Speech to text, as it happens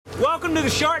Welcome to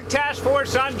the Shark Task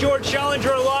Force. I'm George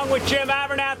Schellinger along with Jim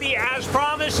Abernathy. As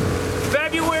promised,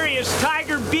 February is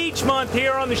Tiger Beach month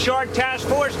here on the Shark Task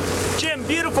Force. Jim,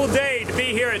 beautiful day to be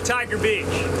here at Tiger Beach.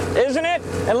 Isn't it?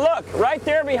 And look, right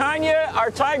there behind you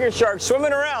are tiger sharks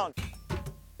swimming around.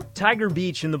 Tiger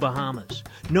Beach in the Bahamas,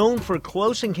 known for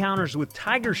close encounters with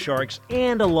tiger sharks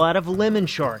and a lot of lemon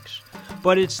sharks.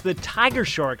 But it's the tiger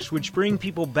sharks which bring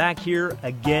people back here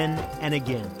again and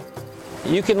again.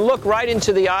 You can look right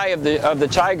into the eye of the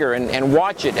tiger and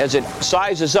watch it as it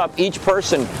sizes up each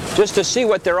person just to see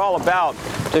what they're all about,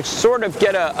 to sort of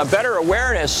get a better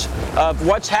awareness of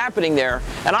what's happening there.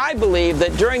 And I believe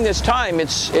that during this time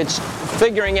it's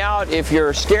figuring out if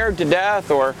you're scared to death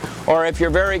or if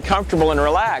you're very comfortable and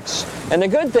relaxed. And the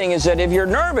good thing is that if you're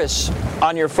nervous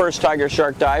on your first tiger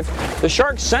shark dive, the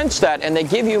sharks sense that and they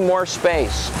give you more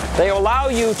space. They allow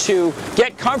you to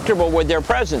get comfortable with their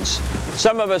presence.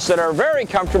 Some of us that are very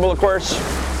comfortable, of course,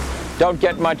 don't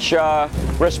get much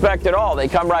respect at all. They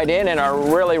come right in and are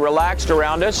really relaxed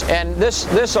around us. And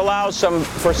this allows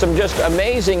for some just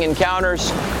amazing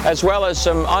encounters as well as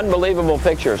some unbelievable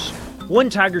pictures. One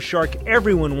tiger shark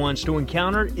everyone wants to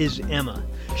encounter is Emma.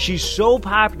 She's so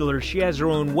popular she has her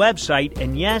own website,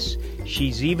 and yes,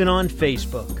 she's even on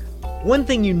Facebook. One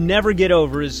thing you never get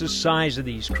over is the size of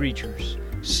these creatures.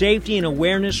 Safety and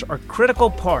awareness are critical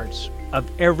parts of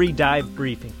every dive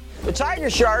briefing. The tiger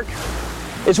shark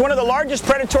is one of the largest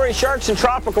predatory sharks in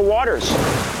tropical waters.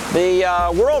 The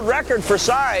world record for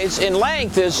size in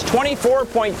length is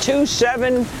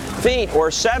 24.27 feet, or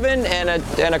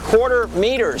 7.25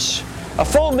 meters. A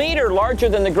full meter larger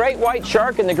than the great white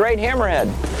shark and the great hammerhead.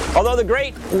 Although the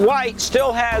great white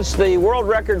still has the world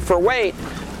record for weight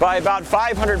by about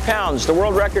 500 pounds. The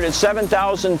world record is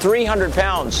 7,300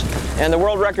 pounds. And the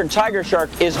world record tiger shark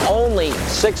is only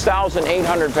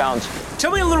 6,800 pounds.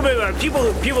 Tell me a little bit about it.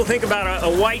 People think about a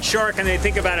white shark and they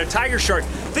think about a tiger shark.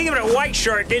 Thinking about a white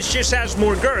shark, it just has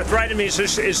more girth, right? I mean, it's a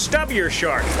stubbier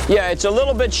shark. Yeah, it's a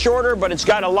little bit shorter, but it's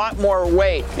got a lot more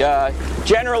weight.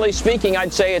 Generally speaking,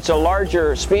 I'd say it's a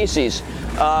larger species.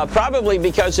 Probably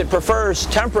because it prefers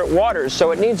temperate waters,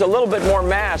 so it needs a little bit more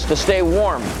mass to stay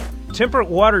warm. Temperate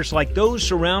waters like those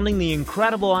surrounding the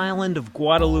incredible island of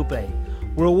Guadalupe,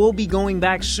 where we'll be going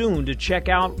back soon to check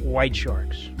out white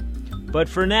sharks. But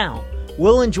for now,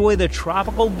 we'll enjoy the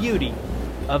tropical beauty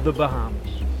of the Bahamas.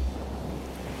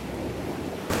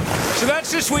 So that's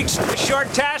this week's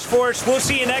Shark Task Force. We'll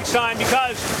see you next time,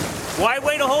 because why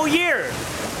wait a whole year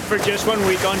for just 1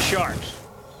 week on sharks?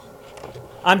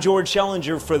 I'm George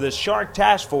Schellinger for the Shark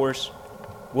Task Force.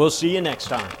 We'll see you next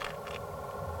time.